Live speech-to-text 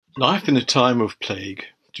Life in a Time of Plague,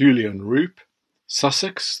 Julian Roup,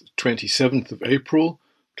 Sussex, 27th of April,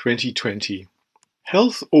 2020.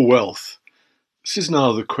 Health or wealth? This is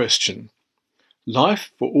now the question.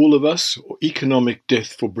 Life for all of us or economic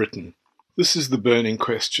death for Britain? This is the burning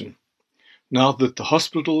question. Now that the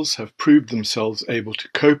hospitals have proved themselves able to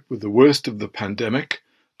cope with the worst of the pandemic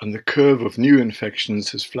and the curve of new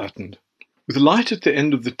infections has flattened. With light at the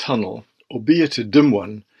end of the tunnel, albeit a dim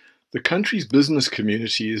one, the country's business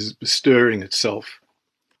community is bestirring itself.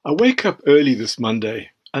 I wake up early this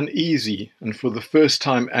Monday, uneasy and for the first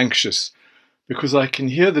time anxious, because I can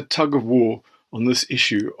hear the tug of war on this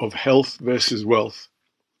issue of health versus wealth.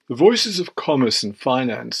 The voices of commerce and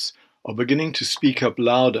finance are beginning to speak up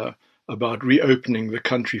louder about reopening the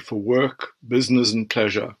country for work, business and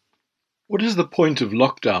pleasure. What is the point of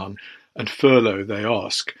lockdown and furlough, they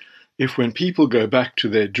ask, if when people go back to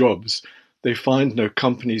their jobs, they find no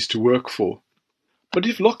companies to work for? But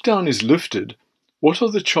if lockdown is lifted, what are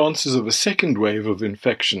the chances of a second wave of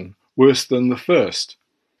infection, worse than the first?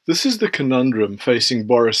 This is the conundrum facing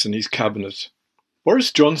Boris and his cabinet.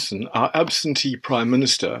 Boris Johnson, our absentee Prime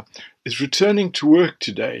Minister, is returning to work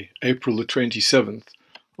today, April the 27th,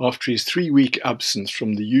 after his 3-week absence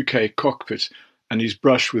from the UK cockpit and his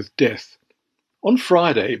brush with death. On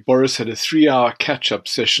Friday, Boris had a 3-hour catch-up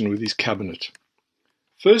session with his cabinet.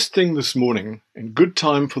 First thing this morning, in good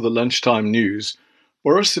time for the lunchtime news,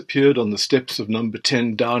 Boris appeared on the steps of number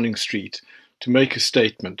 10 Downing Street to make a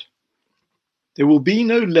statement. There will be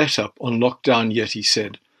no let-up on lockdown yet, he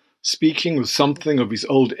said, speaking with something of his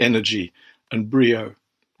old energy and brio.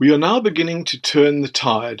 We are now beginning to turn the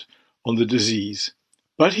tide on the disease.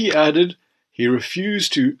 But, he added, he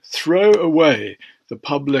refused to throw away the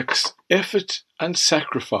public's effort and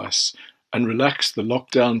sacrifice and relax the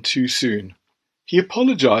lockdown too soon. He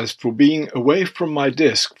apologised for being away from my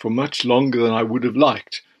desk for much longer than I would have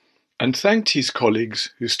liked, and thanked his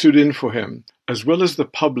colleagues who stood in for him, as well as the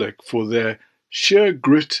public for their sheer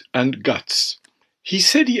grit and guts. He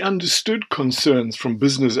said he understood concerns from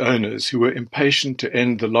business owners who were impatient to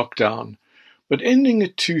end the lockdown, but ending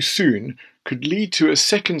it too soon could lead to a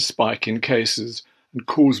second spike in cases and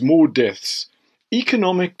cause more deaths.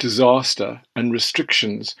 Economic disaster and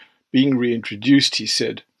restrictions being reintroduced, he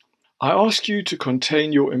said. I ask you to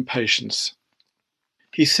contain your impatience.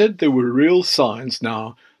 He said there were real signs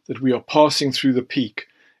now that we are passing through the peak,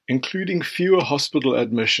 including fewer hospital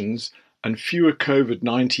admissions and fewer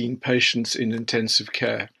COVID-19 patients in intensive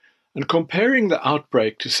care. And comparing the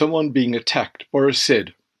outbreak to someone being attacked, Boris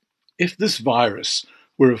said, if this virus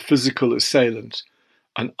were a physical assailant,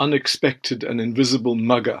 an unexpected and invisible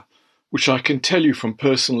mugger, which I can tell you from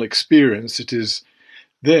personal experience it is,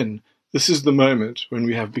 then this is the moment when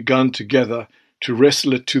we have begun together to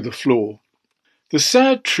wrestle it to the floor. The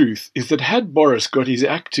sad truth is that had Boris got his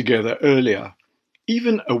act together earlier,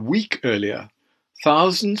 even a week earlier,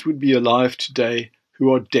 thousands would be alive today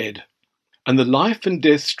who are dead. And the life and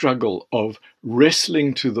death struggle of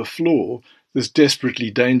wrestling to the floor this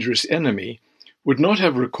desperately dangerous enemy would not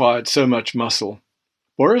have required so much muscle.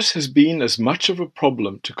 Boris has been as much of a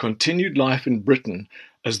problem to continued life in Britain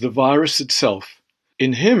as the virus itself.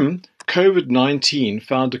 In him, COVID-19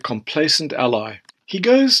 found a complacent ally. He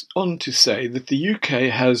goes on to say that the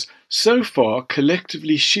UK has so far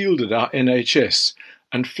collectively shielded our NHS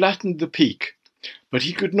and flattened the peak, but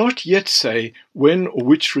he could not yet say when or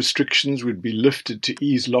which restrictions would be lifted to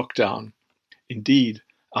ease lockdown. Indeed,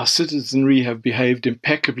 our citizenry have behaved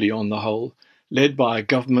impeccably on the whole, led by a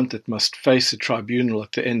government that must face a tribunal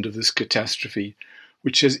at the end of this catastrophe,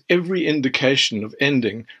 which has every indication of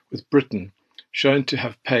ending with Britain shown to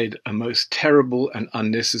have paid a most terrible and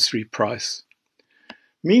unnecessary price.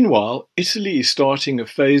 Meanwhile, Italy is starting a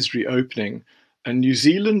phased reopening, and New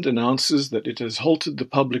Zealand announces that it has halted the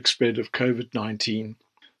public spread of COVID-19.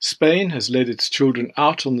 Spain has let its children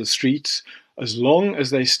out on the streets as long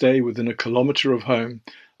as they stay within a kilometre of home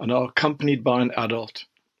and are accompanied by an adult.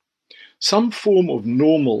 Some form of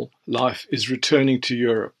normal life is returning to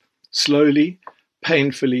Europe, slowly,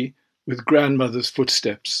 painfully, with grandmother's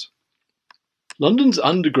footsteps. London's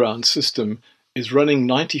underground system is running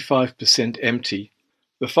 95% empty.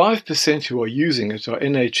 The 5% who are using it are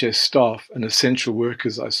NHS staff and essential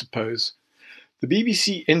workers, I suppose. The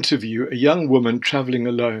BBC interview a young woman travelling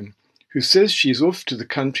alone, who says she is off to the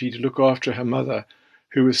country to look after her mother,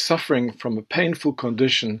 who is suffering from a painful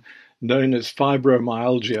condition known as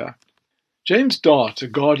fibromyalgia. James Dart, a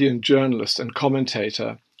Guardian journalist and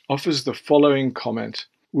commentator, offers the following comment,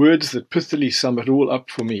 words that pithily sum it all up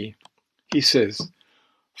for me. He says,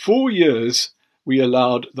 4 years we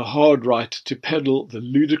allowed the hard right to peddle the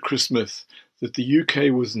ludicrous myth that the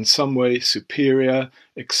UK was in some way superior,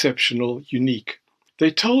 exceptional, unique.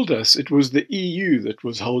 They told us it was the EU that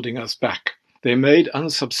was holding us back. They made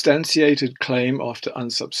unsubstantiated claim after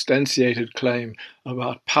unsubstantiated claim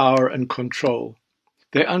about power and control.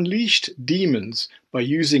 They unleashed demons by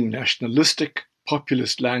using nationalistic,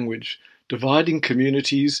 populist language, dividing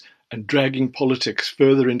communities and dragging politics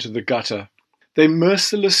further into the gutter. They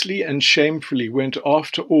mercilessly and shamefully went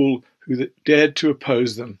after all who dared to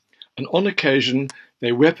oppose them, and on occasion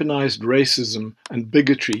they weaponized racism and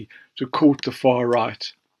bigotry to court the far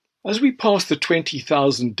right. As we pass the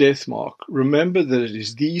 20,000 death mark, remember that it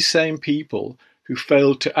is these same people who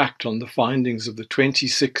failed to act on the findings of the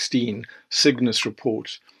 2016 Cygnus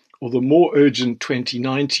report, or the more urgent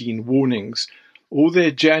 2019 warnings, or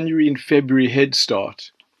their January and February head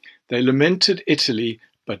start. They lamented Italy,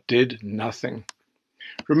 but did nothing.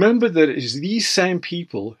 Remember that it is these same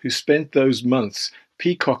people who spent those months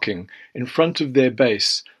peacocking in front of their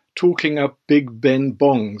base, talking up Big Ben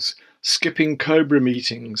bongs, skipping Cobra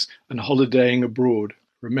meetings and holidaying abroad.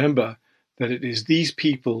 Remember that it is these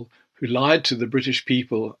people who lied to the British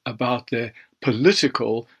people about their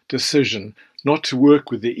political decision not to work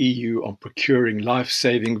with the EU on procuring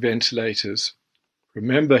life-saving ventilators.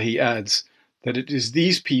 Remember, he adds, that it is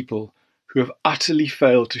these people who have utterly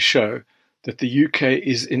failed to show that the UK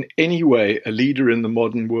is in any way a leader in the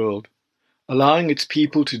modern world, allowing its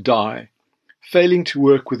people to die, failing to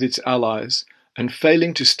work with its allies, and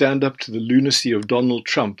failing to stand up to the lunacy of Donald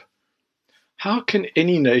Trump. How can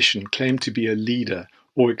any nation claim to be a leader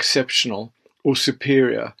or exceptional or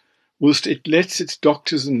superior whilst it lets its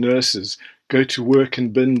doctors and nurses go to work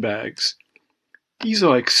in bin bags? These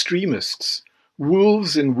are extremists,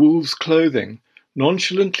 wolves in wolves' clothing,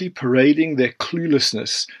 nonchalantly parading their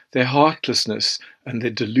cluelessness, their heartlessness, and their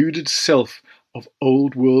deluded self of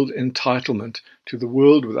old-world entitlement to the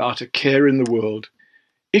world without a care in the world.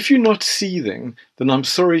 If you're not seething, then I'm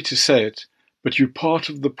sorry to say it, but you're part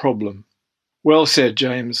of the problem. Well said,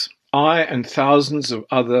 James. I and thousands of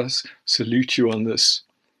others salute you on this.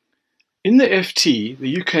 In the FT,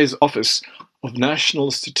 the UK's Office of National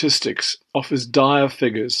Statistics offers dire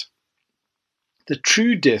figures. The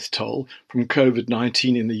true death toll from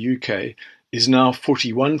COVID-19 in the UK is now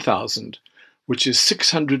 41,000, which is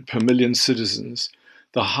 600 per million citizens,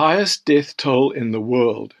 the highest death toll in the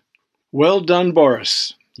world. Well done,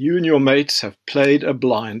 Boris. You and your mates have played a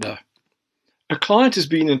blinder. A client has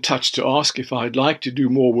been in touch to ask if I'd like to do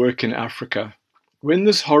more work in Africa. When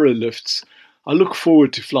this horror lifts, I look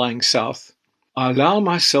forward to flying south. I allow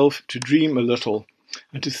myself to dream a little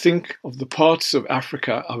and to think of the parts of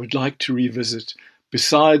Africa I would like to revisit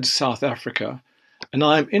besides South Africa, and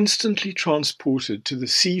I am instantly transported to the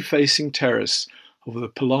sea-facing terrace of the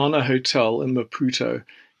Palana Hotel in Maputo,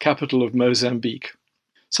 capital of Mozambique.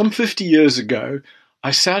 Some 50 years ago, I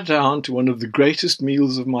sat down to one of the greatest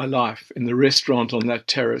meals of my life in the restaurant on that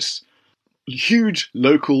terrace. Huge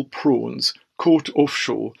local prawns caught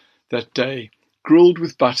offshore that day, grilled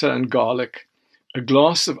with butter and garlic, a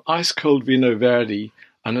glass of ice-cold vino verdi,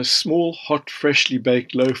 and a small, hot, freshly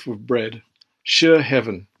baked loaf of bread. Sheer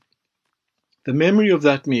heaven. The memory of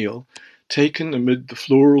that meal, taken amid the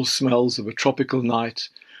floral smells of a tropical night,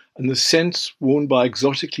 and the scents worn by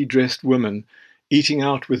exotically dressed women eating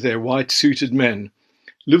out with their white-suited men,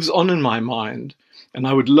 lives on in my mind, and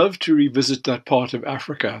I would love to revisit that part of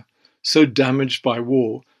Africa, so damaged by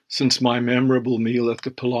war since my memorable meal at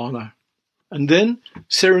the Palana. And then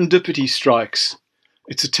serendipity strikes.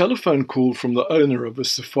 It's a telephone call from the owner of a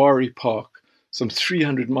safari park some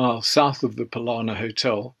 300 miles south of the Palana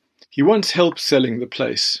Hotel. He wants help selling the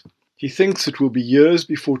place. He thinks it will be years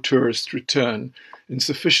before tourists return in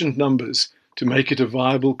sufficient numbers to make it a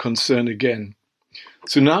viable concern again.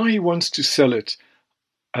 So now he wants to sell it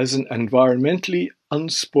as an environmentally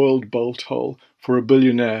unspoiled bolt hole for a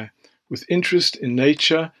billionaire with interest in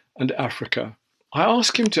nature and Africa. I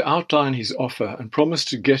ask him to outline his offer and promise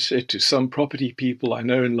to get it to some property people I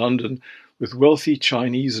know in London with wealthy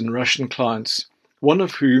Chinese and Russian clients, one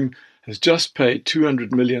of whom has just paid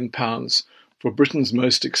 £200 million for Britain's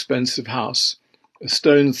most expensive house, a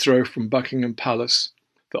stone's throw from Buckingham Palace.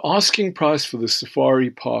 The asking price for the safari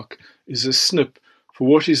park is a snip for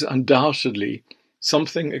what is undoubtedly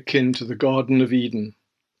something akin to the Garden of Eden.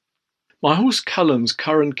 My horse Callum's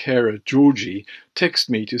current carer, Georgie, texted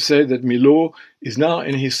me to say that Milor is now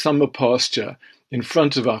in his summer pasture in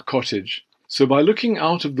front of our cottage. So by looking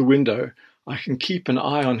out of the window, I can keep an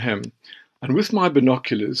eye on him, and with my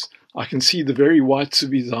binoculars, I can see the very whites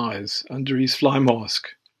of his eyes under his fly mask.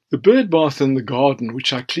 The bird bath in the garden,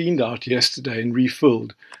 which I cleaned out yesterday and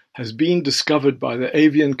refilled, has been discovered by the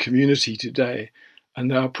avian community today and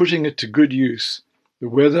they are putting it to good use. The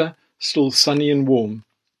weather still sunny and warm.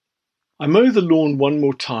 I mow the lawn one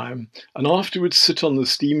more time, and afterwards sit on the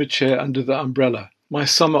steamer chair under the umbrella, my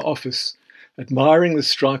summer office, admiring the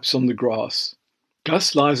stripes on the grass.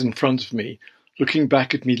 Gus lies in front of me, looking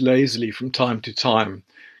back at me lazily from time to time,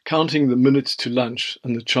 counting the minutes to lunch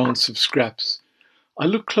and the chance of scraps. I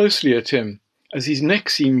look closely at him, as his neck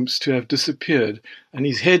seems to have disappeared and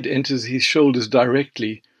his head enters his shoulders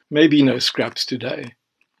directly. Maybe no scraps today.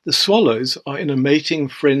 The swallows are in a mating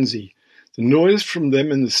frenzy. The noise from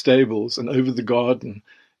them in the stables and over the garden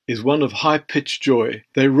is one of high-pitched joy.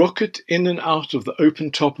 They rocket in and out of the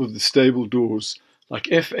open top of the stable doors,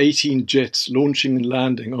 like F-18 jets launching and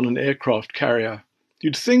landing on an aircraft carrier.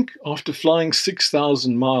 You'd think, after flying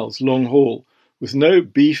 6,000 miles long haul, with no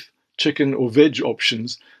beef, chicken or veg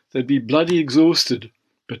options, they'd be bloody exhausted.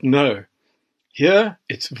 But no. Here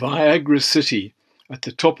it's Viagra City, at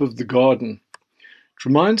the top of the garden. It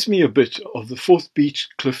reminds me a bit of the Fourth Beach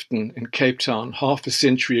Clifton in Cape Town half a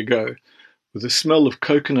century ago, with the smell of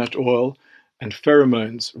coconut oil and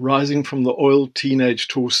pheromones rising from the oiled teenage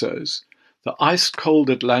torsos, the ice-cold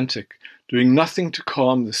Atlantic doing nothing to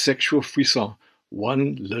calm the sexual frisson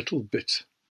one little bit.